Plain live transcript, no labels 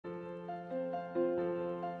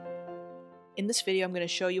In this video, I'm going to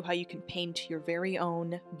show you how you can paint your very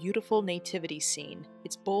own beautiful nativity scene.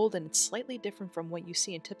 It's bold and it's slightly different from what you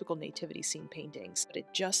see in typical nativity scene paintings, but it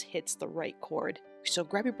just hits the right chord. So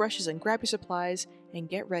grab your brushes and grab your supplies and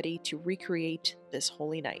get ready to recreate this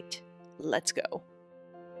holy night. Let's go.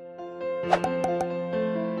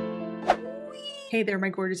 Hey there, my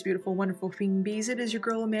gorgeous, beautiful, wonderful queen bees. It is your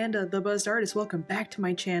girl Amanda, the Buzzed Artist. Welcome back to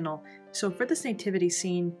my channel. So for this nativity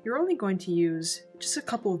scene, you're only going to use just a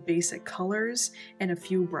couple of basic colors and a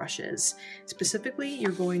few brushes. Specifically,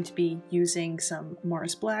 you're going to be using some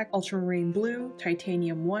Mars Black, Ultramarine Blue,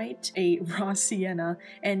 Titanium White, a Raw Sienna,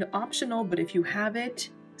 and optional, but if you have it,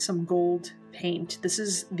 some gold paint. This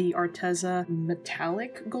is the Arteza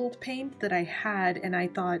metallic gold paint that I had, and I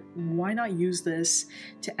thought, why not use this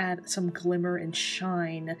to add some glimmer and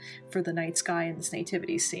shine for the night sky in this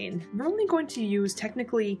nativity scene. We're only going to use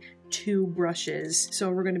technically 2 brushes, so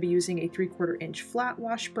we're going to be using a 3/4 inch flat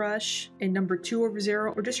wash brush, a number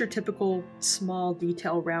 2/0, or just your typical small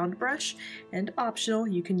detail round brush, and optional,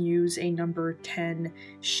 you can use a number 10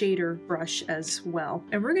 shader brush as well.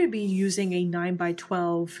 And we're going to be using a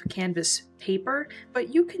 9x12 canvas paper,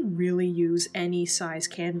 but you can really use any size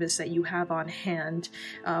canvas that you have on hand.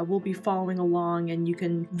 We'll be following along and you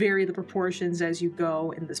can vary the proportions as you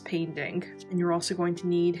go in this painting. And you're also going to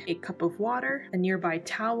need a cup of water, a nearby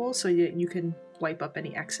towel so that you can wipe up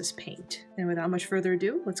any excess paint. And without much further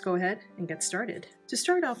ado, let's go ahead and get started. To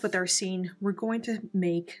start off with our scene, we're going to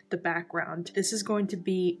make the background. This is going to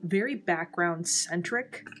be very background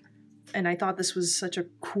centric. And I thought this was such a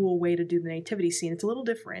cool way to do the nativity scene. It's a little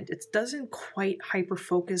different. It doesn't quite hyper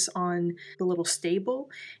focus on the little stable.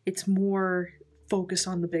 It's more focused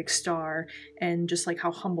on the big star and just like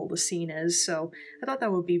how humble the scene is. So I thought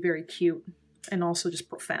that would be very cute and also just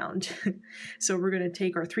profound. So we're going to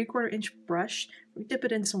take our 3/4 inch brush, we dip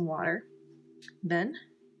it in some water. Then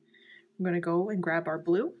we're going to go and grab our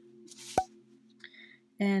blue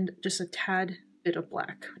and just a tad bit of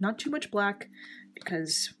black. Not too much black,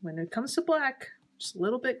 because when it comes to black, just a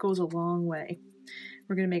little bit goes a long way.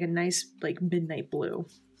 We're going to make a nice like midnight blue.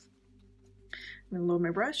 I'm going to load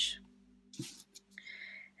my brush.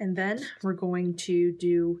 And then we're going to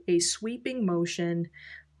do a sweeping motion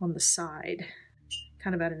on the side,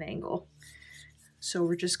 kind of at an angle. So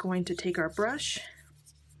we're just going to take our brush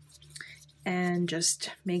and just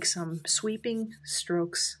make some sweeping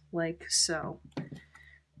strokes like so.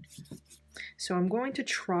 So I'm going to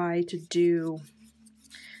try to do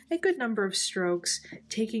a good number of strokes,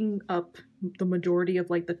 taking up the majority of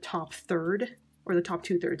like the top third, or the top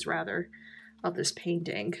 2/3 rather, of this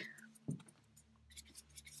painting.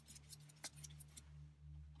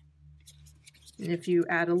 And if you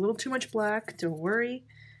add a little too much black, don't worry,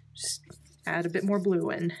 just add a bit more blue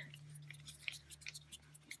in.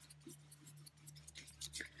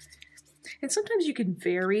 And sometimes you can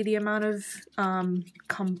vary the amount of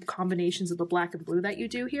combinations of the black and blue that you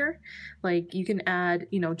do here. Like you can add,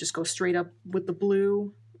 just go straight up with the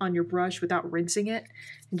blue on your brush without rinsing it,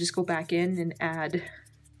 and just go back in and add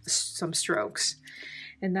some strokes.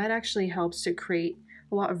 And that actually helps to create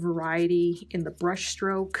a lot of variety in the brush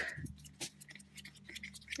stroke.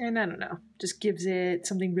 And I don't know, just gives it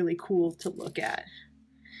something really cool to look at.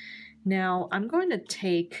 Now I'm going to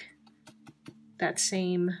take that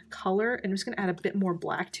same color and I'm just going to add a bit more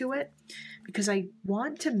black to it, because I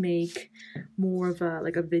want to make more of a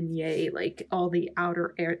like a vignette, like all the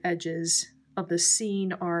outer edges of the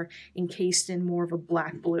scene are encased in more of a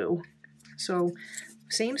black blue. So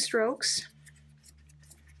same strokes.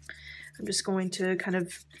 I'm just going to kind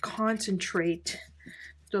of concentrate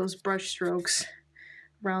those brush strokes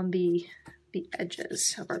around the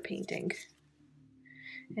edges of our painting.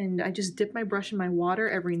 And I just dip my brush in my water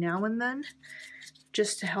every now and then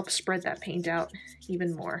just to help spread that paint out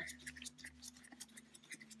even more.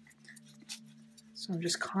 So I'm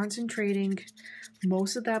just concentrating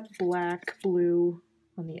most of that black blue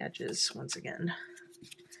on the edges once again.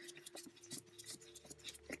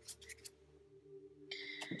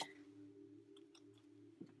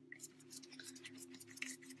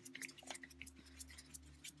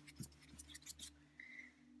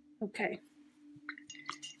 Okay.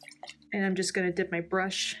 And I'm just going to dip my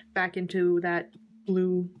brush back into that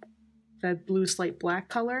blue slight black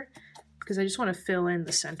color, because I just want to fill in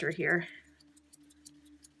the center here.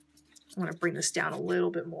 I want to bring this down a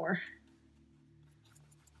little bit more.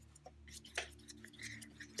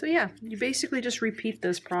 So yeah, you basically just repeat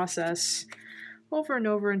this process over and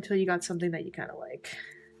over until you got something that you kind of like.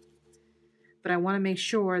 But I want to make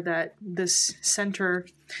sure that this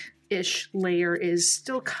center-ish layer is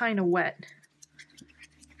still kind of wet.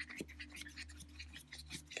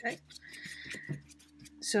 Okay.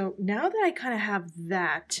 So now that I kind of have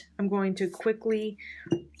that, I'm going to quickly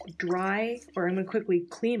quickly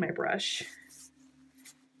clean my brush.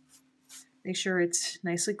 Make sure it's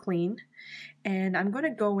nicely clean. And I'm going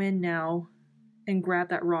to go in now and grab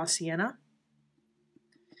that raw sienna.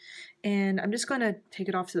 And I'm just going to take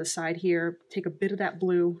it off to the side here, take a bit of that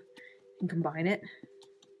blue and combine it.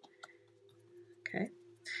 Okay.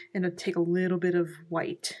 And I'll take a little bit of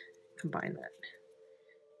white, combine that.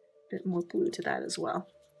 A bit more blue to that as well.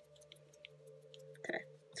 Okay.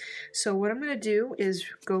 So what I'm going to do is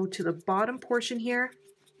go to the bottom portion here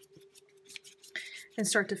and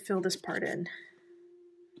start to fill this part in.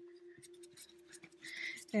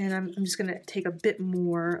 And I'm just going to take a bit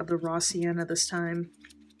more of the raw sienna this time.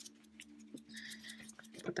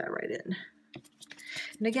 Put that right in.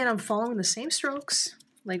 And again, I'm following the same strokes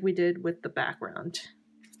like we did with the background.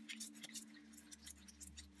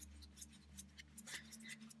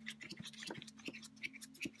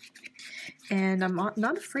 And I'm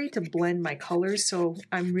not afraid to blend my colors, so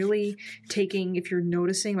I'm really taking, if you're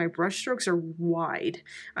noticing, my brush strokes are wide.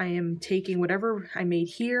 I am taking whatever I made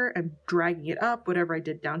here and dragging it up, whatever I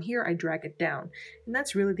did down here, I drag it down. And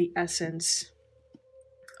that's really the essence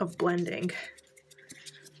of blending.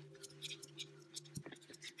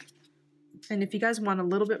 And if you guys want a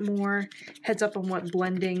little bit more heads up on what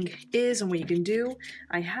blending is and what you can do,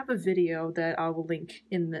 I have a video that I will link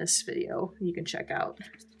in this video you can check out.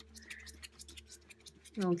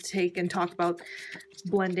 We'll take and talk about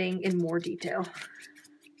blending in more detail.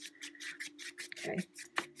 Okay.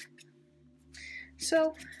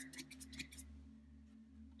 So,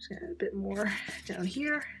 just add a bit more down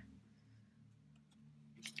here.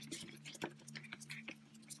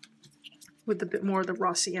 With a bit more of the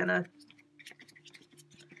raw sienna.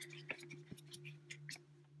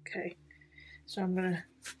 Okay, so I'm gonna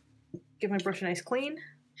give my brush a nice clean.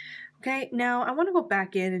 Okay, now I want to go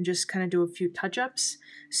back in and just kind of do a few touch-ups.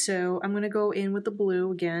 So I'm going to go in with the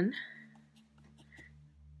blue again,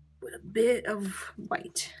 with a bit of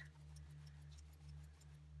white.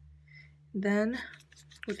 Then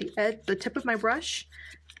with the tip of my brush,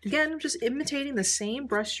 again, I'm just imitating the same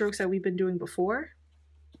brush strokes that we've been doing before.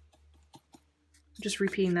 Just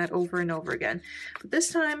repeating that over and over again. But this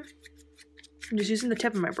time, I'm just using the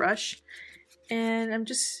tip of my brush, and I'm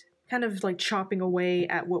just kind of like chopping away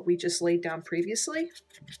at what we just laid down previously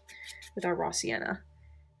with our raw sienna.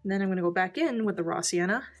 And then I'm going to go back in with the raw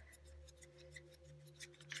sienna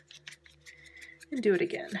and do it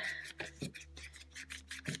again.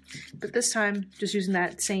 But this time, just using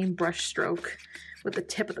that same brush stroke with the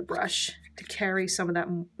tip of the brush to carry some of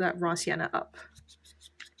that raw sienna up.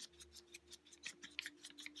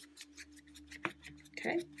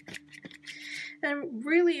 Okay. And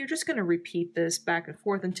really, you're just going to repeat this back and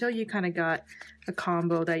forth until you kind of got a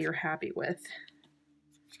combo that you're happy with.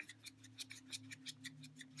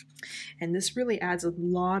 And this really adds a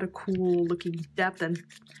lot of cool looking depth and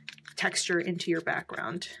texture into your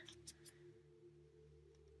background.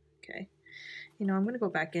 Okay. You know, I'm going to go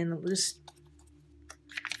back in and just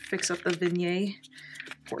fix up the vignette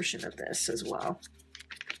portion of this as well.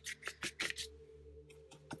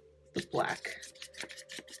 The black.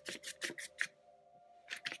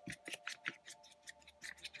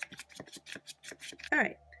 All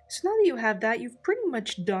right, so now that you have that, you've pretty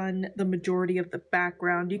much done the majority of the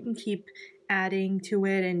background. You can keep adding to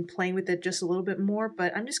it and playing with it just a little bit more,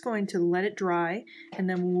 but I'm just going to let it dry and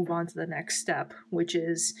then we'll move on to the next step, which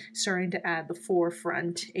is starting to add the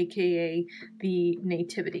forefront, aka the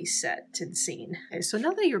nativity set and scene. Okay, so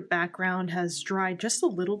now that your background has dried just a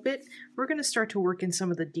little bit, we're going to start to work in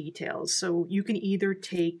some of the details. So you can either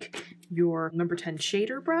take your number 10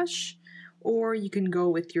 shader brush, or you can go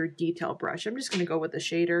with your detail brush. I'm just going to go with the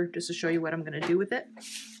shader just to show you what I'm going to do with it.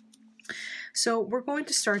 So we're going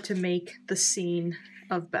to start to make the scene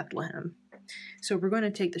of Bethlehem. So we're going to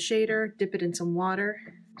take the shader, dip it in some water.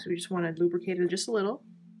 So we just want to lubricate it just a little.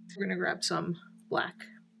 We're going to grab some black.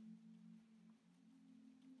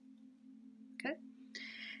 Okay.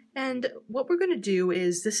 And what we're going to do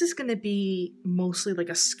is, this is going to be mostly like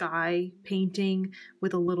a sky painting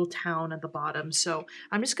with a little town at the bottom. So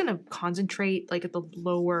I'm just going to concentrate like at the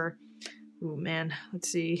lower, oh man,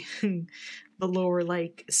 let's see, the lower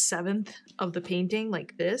like 1/7 of the painting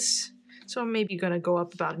like this. So I'm maybe going to go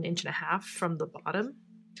up about 1.5 inches from the bottom.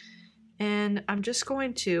 And I'm just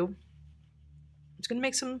going to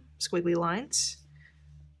make some squiggly lines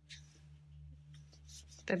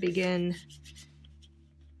that begin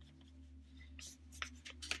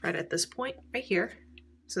right at this point right here.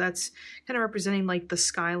 So that's kind of representing like the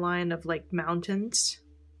skyline of like mountains.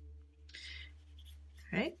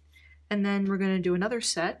 All right. And then we're going to do another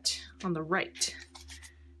set on the right.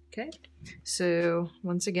 Okay, so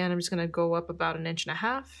once again, I'm just gonna go up about 1.5 inches.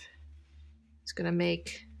 It's gonna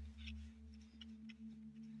make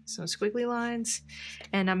some squiggly lines,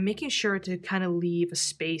 and I'm making sure to kind of leave a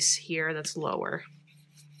space here that's lower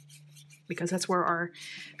because that's where our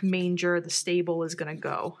manger, the stable, is gonna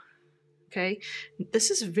go. Okay,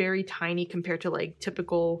 this is very tiny compared to like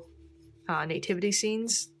typical nativity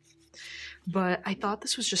scenes, but I thought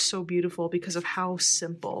this was just so beautiful because of how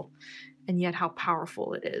simple and yet how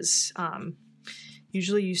powerful it is.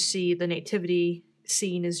 Usually you see the nativity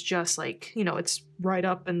scene is just like, you know, it's right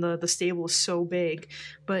up and the stable is so big.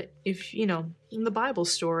 But if, you know, in the Bible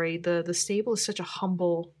story, the stable is such a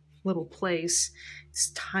humble little place.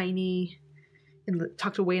 It's tiny and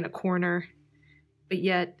tucked away in a corner, but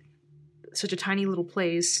yet such a tiny little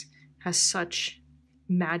place has such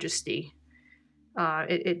majesty.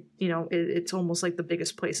 It's almost like the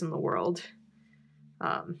biggest place in the world.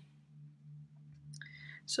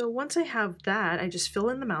 So once I have that, I just fill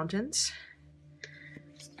in the mountains,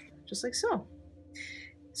 just like so.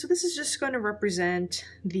 So this is just going to represent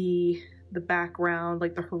the background,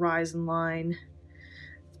 like the horizon line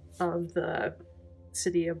of the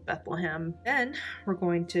city of Bethlehem. Then we're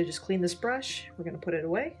going to just clean this brush. We're going to put it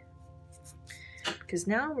away, because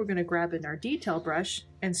now we're going to grab in our detail brush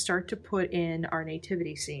and start to put in our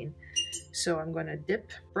nativity scene. So I'm going to dip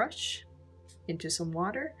brush into some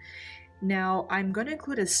water. Now I'm going to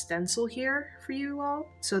include a stencil here for you all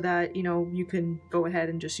so that, you know, you can go ahead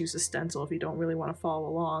and just use a stencil if you don't really want to follow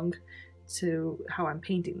along to how I'm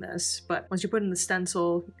painting this. But once you put in the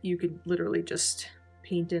stencil, you could literally just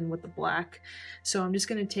paint in with the black. So I'm just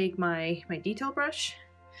going to take my detail brush.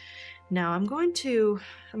 Now I'm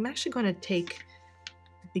actually going to take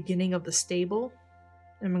the beginning of the stable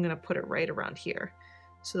and I'm going to put it right around here.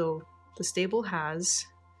 So the stable has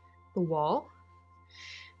the wall.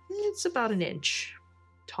 It's about 1 inch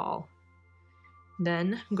tall.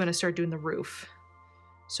 Then I'm going to start doing the roof.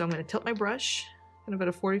 So I'm going to tilt my brush kind of at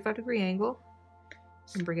a 45-degree angle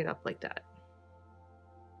and bring it up like that.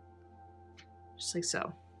 Just like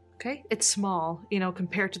so. Okay, it's small, you know,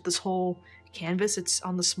 compared to this whole canvas, it's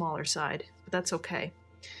on the smaller side, but that's okay.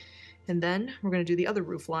 And then we're going to do the other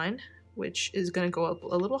roof line, which is going to go up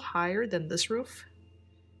a little higher than this roof,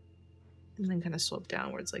 and then kind of slope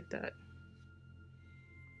downwards like that.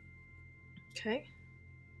 Okay.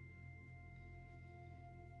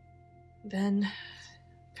 Then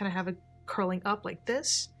kind of have it curling up like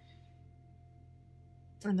this,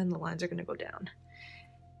 and then the lines are going to go down.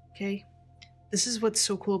 Okay. This is what's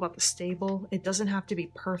so cool about the stable. It doesn't have to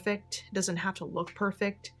be perfect. It doesn't have to look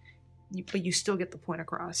perfect, but you still get the point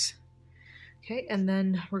across. Okay, and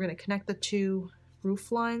then we're going to connect the two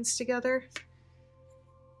roof lines together.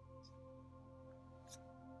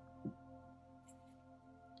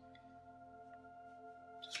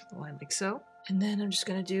 Just the line like so. And then I'm just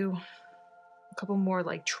going to do a couple more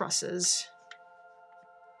like trusses.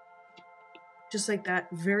 Just like that,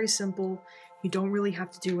 very simple. You don't really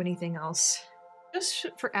have to do anything else. Just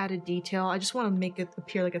for added detail, I just want to make it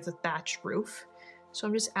appear like it's a thatched roof. So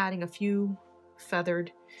I'm just adding a few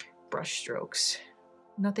feathered brush strokes.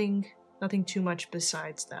 Nothing too much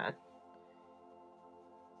besides that.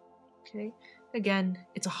 Okay, again,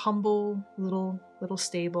 it's a humble little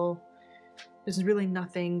stable. There's really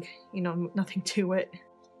nothing, you know, nothing to it.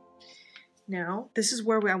 Now, this is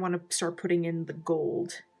where I want to start putting in the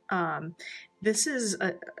gold. This is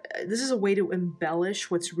a way to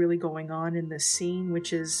embellish what's really going on in this scene,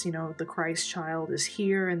 which is, you know, the Christ child is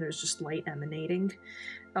here and there's just light emanating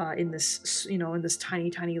in this, you know, in this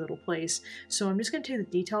tiny little place. So I'm just going to take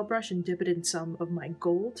the detail brush and dip it in some of my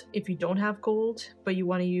gold. If you don't have gold, but you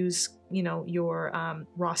want to use, you know, your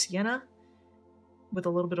raw sienna with a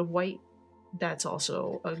little bit of white, that's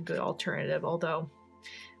also a good alternative. Although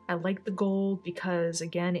I like the gold because,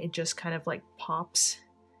 again, it just kind of like pops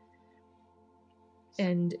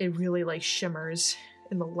and it really like shimmers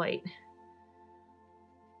in the light,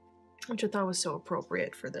 which I thought was so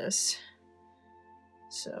appropriate for this.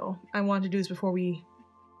 So I wanted to do this before we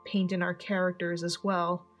paint in our characters as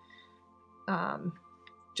well,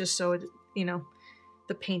 just so it, you know,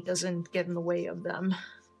 the paint doesn't get in the way of them.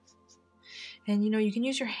 And, you know, you can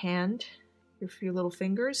use your hand, your little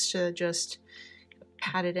fingers, to just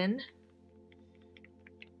pat it in.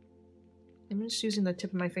 I'm just using the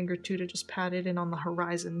tip of my finger too to just pat it in on the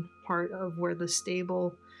horizon part of where the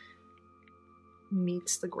stable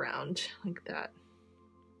meets the ground, like that.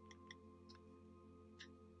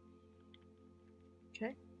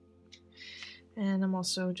 Okay. And I'm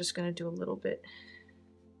also just going to do a little bit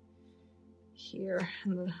here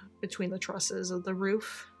in between the trusses of the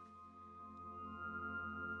roof.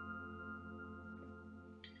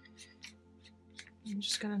 I'm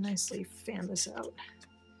just gonna nicely fan this out.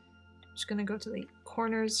 I'm just gonna go to the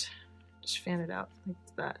corners, just fan it out like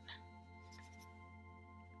that.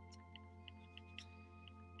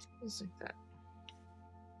 Just like that.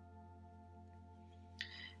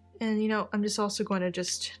 And you know, I'm just also going to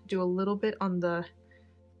just do a little bit on the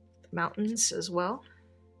mountains as well,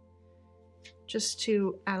 just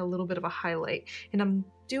to add a little bit of a highlight. And I'm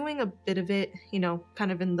doing a bit of it, you know,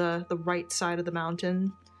 kind of in the right side of the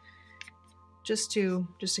mountain, just to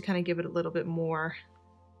kind of give it a little bit more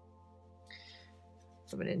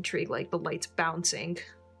of an intrigue, like the light's bouncing,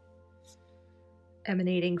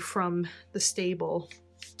 emanating from the stable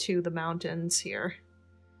to the mountains here.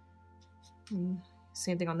 And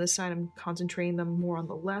same thing on this side, I'm concentrating them more on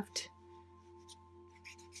the left.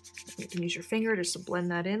 You can use your finger just to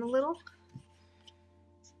blend that in a little.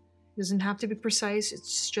 It doesn't have to be precise,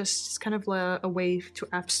 it's kind of a way to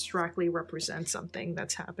abstractly represent something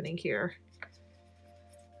that's happening here.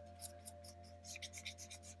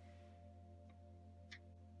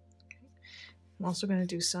 I'm also going to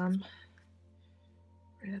do some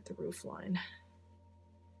right at the roof line.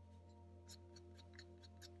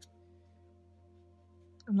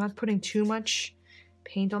 I'm not putting too much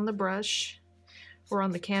paint on the brush or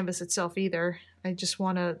on the canvas itself either. I just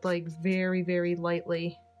want to like very, very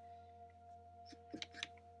lightly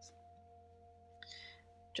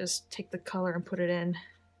just take the color and put it in.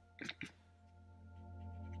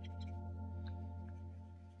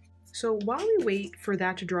 So while we wait for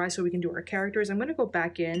that to dry so we can do our characters, I'm going to go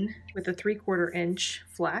back in with a 3/4 inch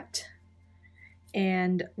flat,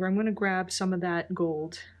 and I'm going to grab some of that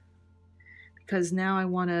gold because now I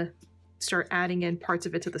want to start adding in parts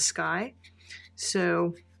of it to the sky.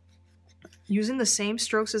 So using the same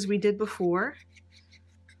strokes as we did before,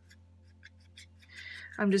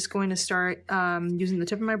 I'm just going to start using the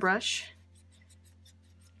tip of my brush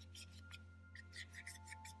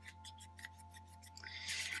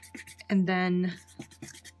and then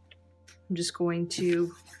I'm just going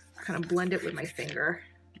to kind of blend it with my finger.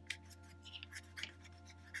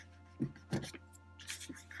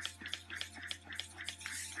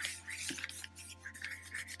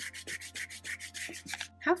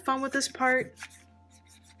 Have fun with this part.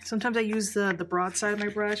 Sometimes I use the broad side of my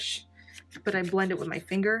brush, but I blend it with my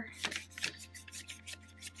finger.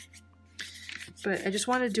 But I just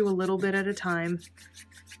want to do a little bit at a time.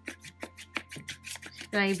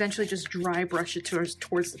 And I eventually just dry brush it towards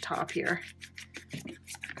the top here.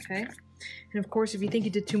 Okay? And of course, if you think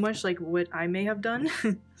you did too much, like what I may have done,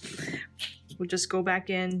 we'll just go back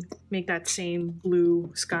in, make that same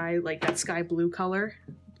blue sky, like that sky blue color,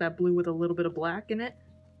 that blue with a little bit of black in it.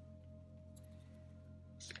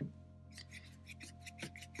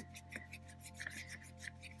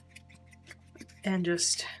 And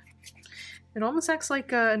just, it almost acts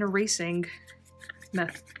like an erasing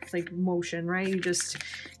like motion, right? You just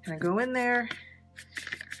kind of go in there,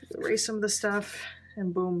 erase some of the stuff,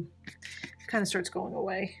 and boom, it kind of starts going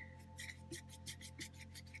away.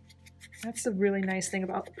 That's the really nice thing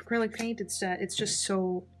about acrylic paint. It's just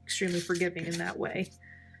so extremely forgiving in that way.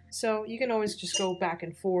 So you can always just go back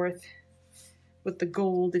and forth with the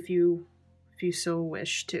gold if you so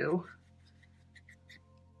wish to.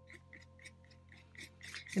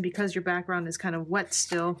 And because your background is kind of wet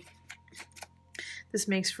still, this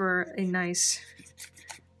makes for a nice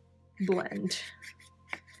blend.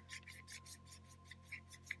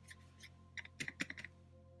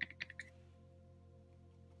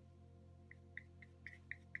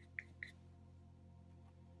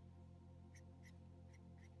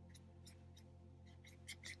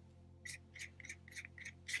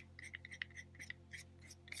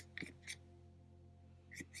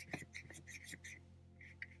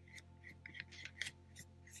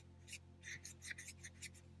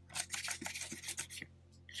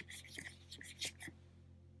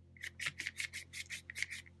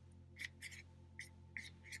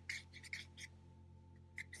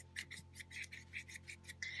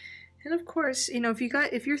 And of course, you know,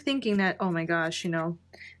 if you're thinking that, oh my gosh, you know,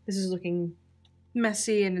 this is looking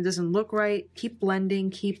messy and it doesn't look right, keep blending,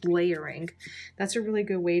 keep layering. That's a really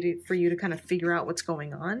good way for you to kind of figure out what's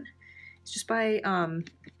going on. It's just by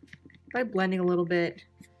blending a little bit,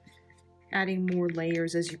 adding more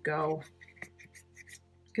layers as you go,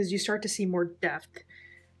 because you start to see more depth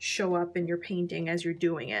show up in your painting as you're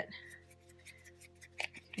doing it.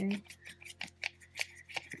 Okay.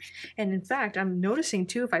 And in fact, I'm noticing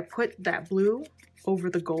too, if I put that blue over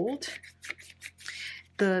the gold,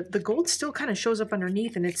 the gold still kind of shows up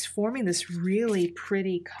underneath and it's forming this really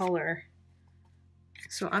pretty color.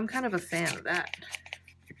 So I'm kind of a fan of that.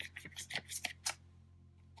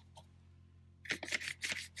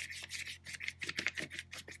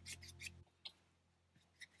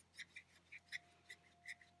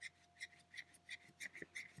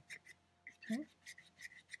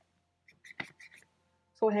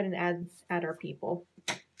 ahead and add our people.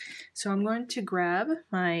 So I'm going to grab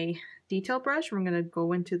my detail brush and we're going to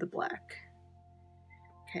go into the black.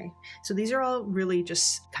 Okay, so these are all really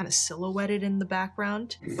just kind of silhouetted in the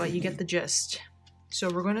background, but you get the gist. So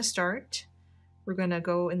we're going to start. We're going to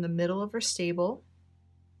go in the middle of our stable.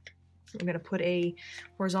 We're going to put a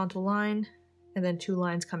horizontal line and then 2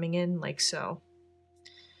 lines coming in like so.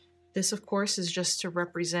 This, of course, is just to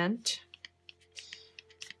represent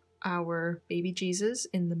our baby Jesus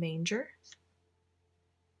in the manger.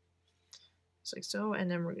 Just like so, and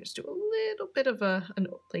then we're going to do a little bit of a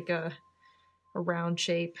round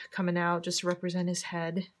shape coming out just to represent his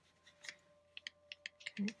head.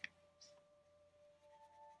 Okay.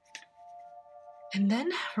 And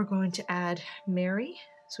then we're going to add Mary.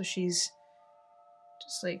 So she's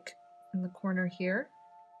just like in the corner here.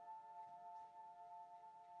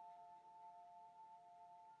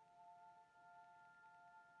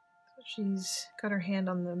 So she's got her hand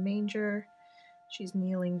on the manger. She's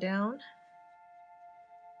kneeling down.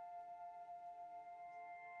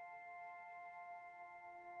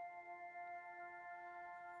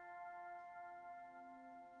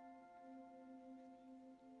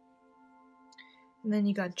 And then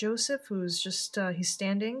you got Joseph, who's just, he's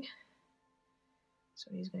standing.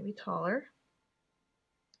 So he's going to be taller.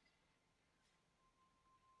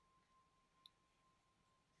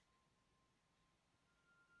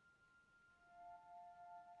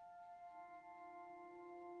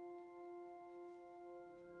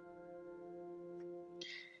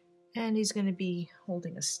 And he's going to be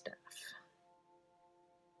holding a staff.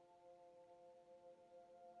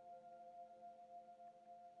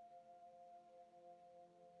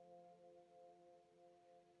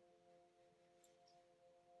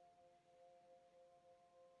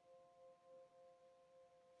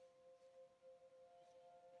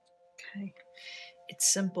 Okay,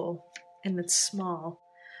 it's simple and it's small,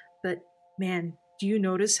 but man, do you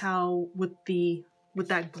notice how with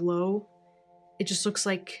that glow, it just looks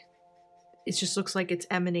like it's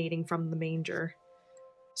emanating from the manger.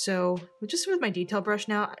 So just with my detail brush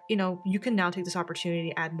now, you can now take this opportunity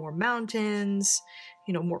to add more mountains,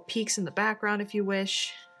 more peaks in the background if you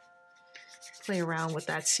wish. Play around with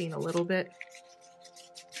that scene a little bit.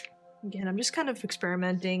 Again, I'm just kind of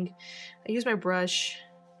experimenting. I use my brush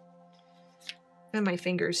and my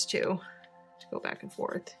fingers too to go back and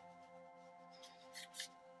forth.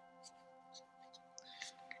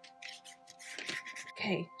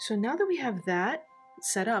 Okay, so now that we have that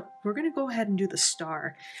set up, we're going to go ahead and do the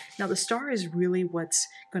star. Now the star is really what's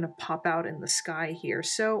going to pop out in the sky here.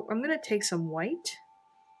 So I'm going to take some white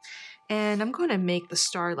and I'm going to make the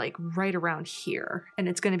star like right around here, and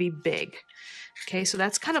it's going to be big. Okay, so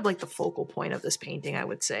that's kind of like the focal point of this painting, I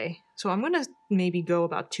would say. So I'm going to maybe go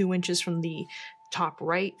about 2 inches from the top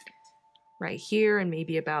right here, and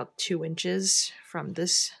maybe about 2 inches from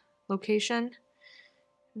this location.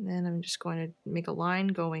 And then I'm just going to make a line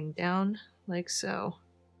going down like so.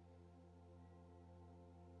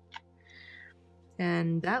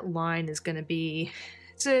 And that line is going to be,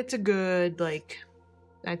 it's a good, like,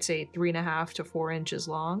 I'd say 3.5 to 4 inches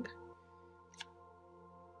long.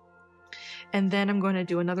 And then I'm going to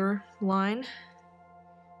do another line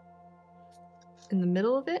in the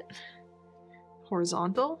middle of it,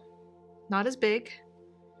 horizontal, not as big,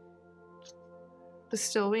 but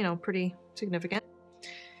still, pretty significant.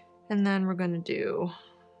 And then we're going to do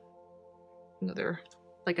another,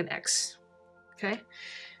 like an X, okay?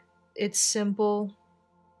 It's simple,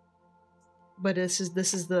 but this is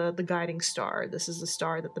the guiding star. This is the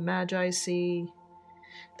star that the Magi see,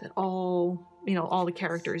 that all the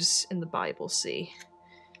characters in the Bible see,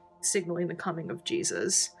 signaling the coming of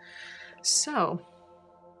Jesus. So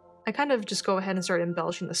I kind of just go ahead and start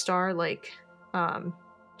embellishing the star, like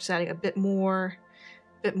just adding a bit more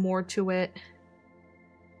to it.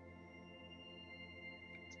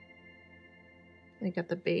 I got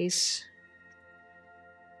the base.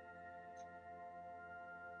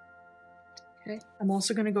 Okay, I'm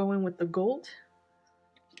also going to go in with the gold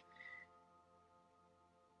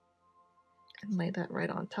and lay that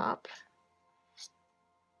right on top.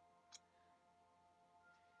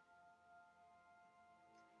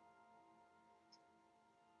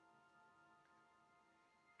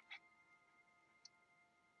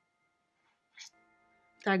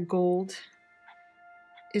 That gold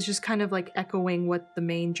is just kind of like echoing what the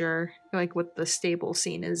manger, like what the stable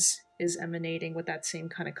scene is emanating with that same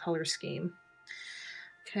kind of color scheme.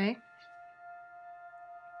 Okay.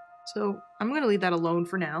 So I'm going to leave that alone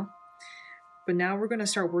for now. But now we're going to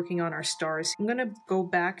start working on our stars. I'm going to go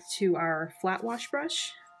back to our flat wash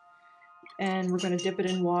brush and we're going to dip it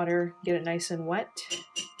in water, get it nice and wet.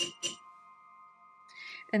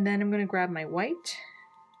 And then I'm going to grab my white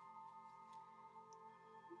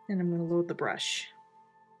and I'm going to load the brush.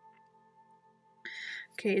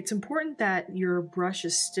 Okay, it's important that your brush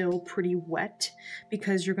is still pretty wet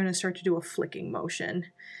because you're going to start to do a flicking motion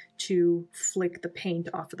to flick the paint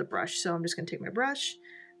off of the brush. So I'm just going to take my brush,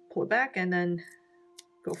 pull it back, and then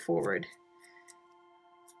go forward.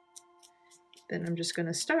 Then I'm just going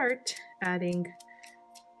to start adding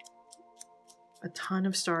a ton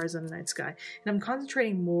of stars in the night sky. And I'm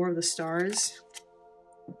concentrating more of the stars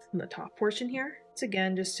on the top portion here. It's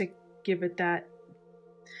again just to give it that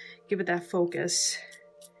focus.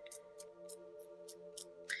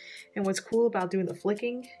 And what's cool about doing the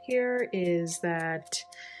flicking here is that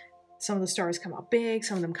some of the stars come out big,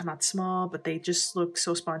 some of them come out small, but they just look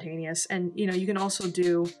so spontaneous. And you know, you can also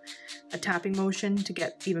do a tapping motion to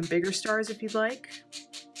get even bigger stars if you'd like.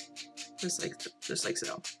 Just like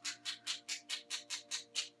so.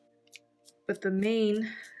 But the main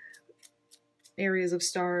areas of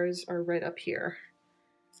stars are right up here.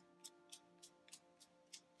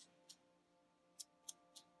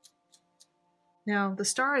 Now the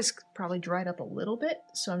star is probably dried up a little bit,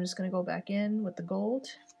 so I'm just going to go back in with the gold.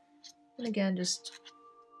 And again, just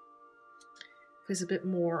place a bit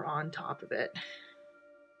more on top of it.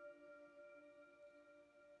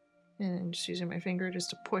 And just using my finger just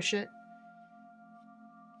to push it.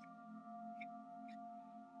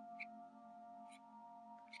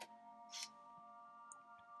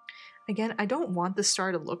 Again, I don't want the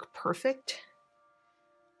star to look perfect.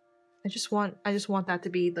 I just want that to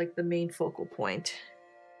be like the main focal point.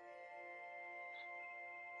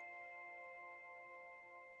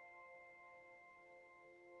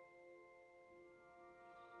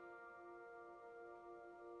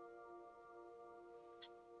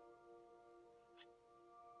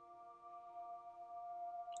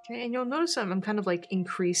 Okay, and you'll notice I'm kind of like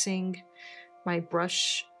increasing my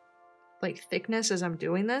brush like thickness as I'm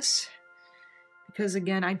doing this. Because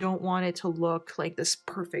again, I don't want it to look like this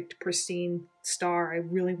perfect, pristine star. I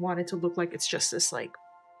really want it to look like it's just this like,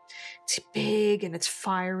 it's big and it's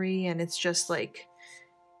fiery and it's just like,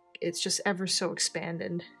 it's just ever so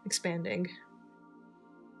expanding.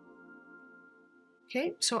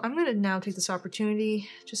 Okay, so I'm gonna now take this opportunity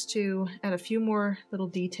just to add a few more little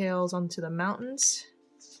details onto the mountains,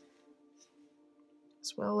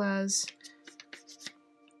 as well as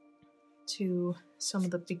to some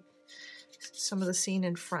of the scene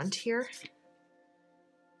in front here,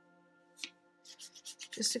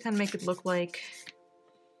 just to kind of make it look like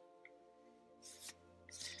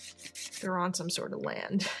they're on some sort of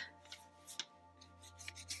land.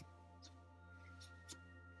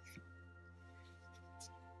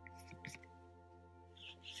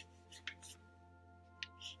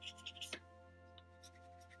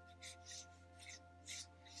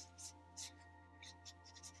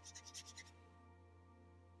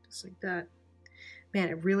 Just like that. Man,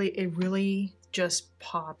 it really just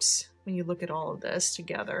pops when you look at all of this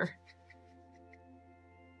together.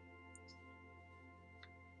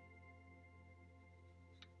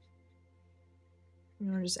 You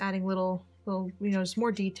know, just adding little, you know, just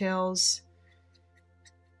more details.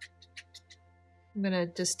 I'm gonna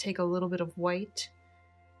just take a little bit of white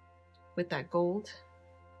with that gold.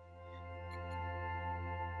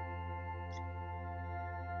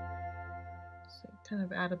 Kind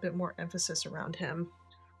of add a bit more emphasis around him.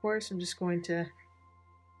 Of course, I'm just going to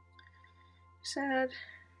just add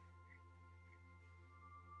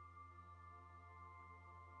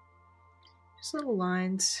just little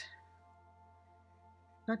lines,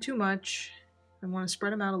 not too much. I want to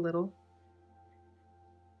spread them out a little.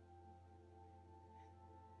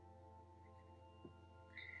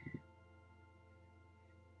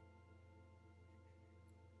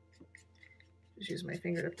 Just use my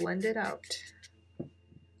finger to blend it out.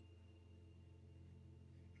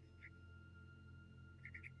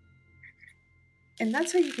 And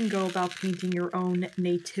that's how you can go about painting your own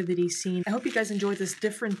nativity scene. I hope you guys enjoyed this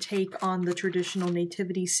different take on the traditional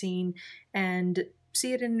nativity scene and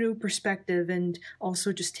see it in a new perspective, and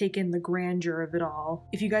also just take in the grandeur of it all.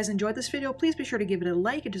 If you guys enjoyed this video, please be sure to give it a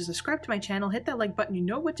like and to subscribe to my channel. Hit that like button. You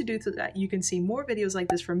know what to do so that you can see more videos like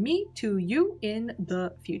this from me to you in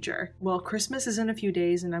the future. Well, Christmas is in a few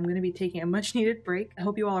days and I'm going to be taking a much needed break. I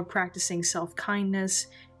hope you all are practicing self-kindness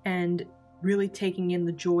and really taking in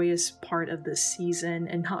the joyous part of this season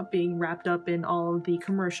and not being wrapped up in all of the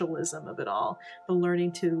commercialism of it all, but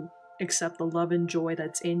learning to accept the love and joy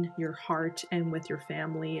that's in your heart and with your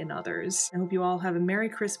family and others. I hope you all have a Merry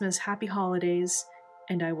Christmas, Happy Holidays,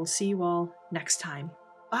 and I will see you all next time.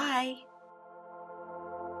 Bye!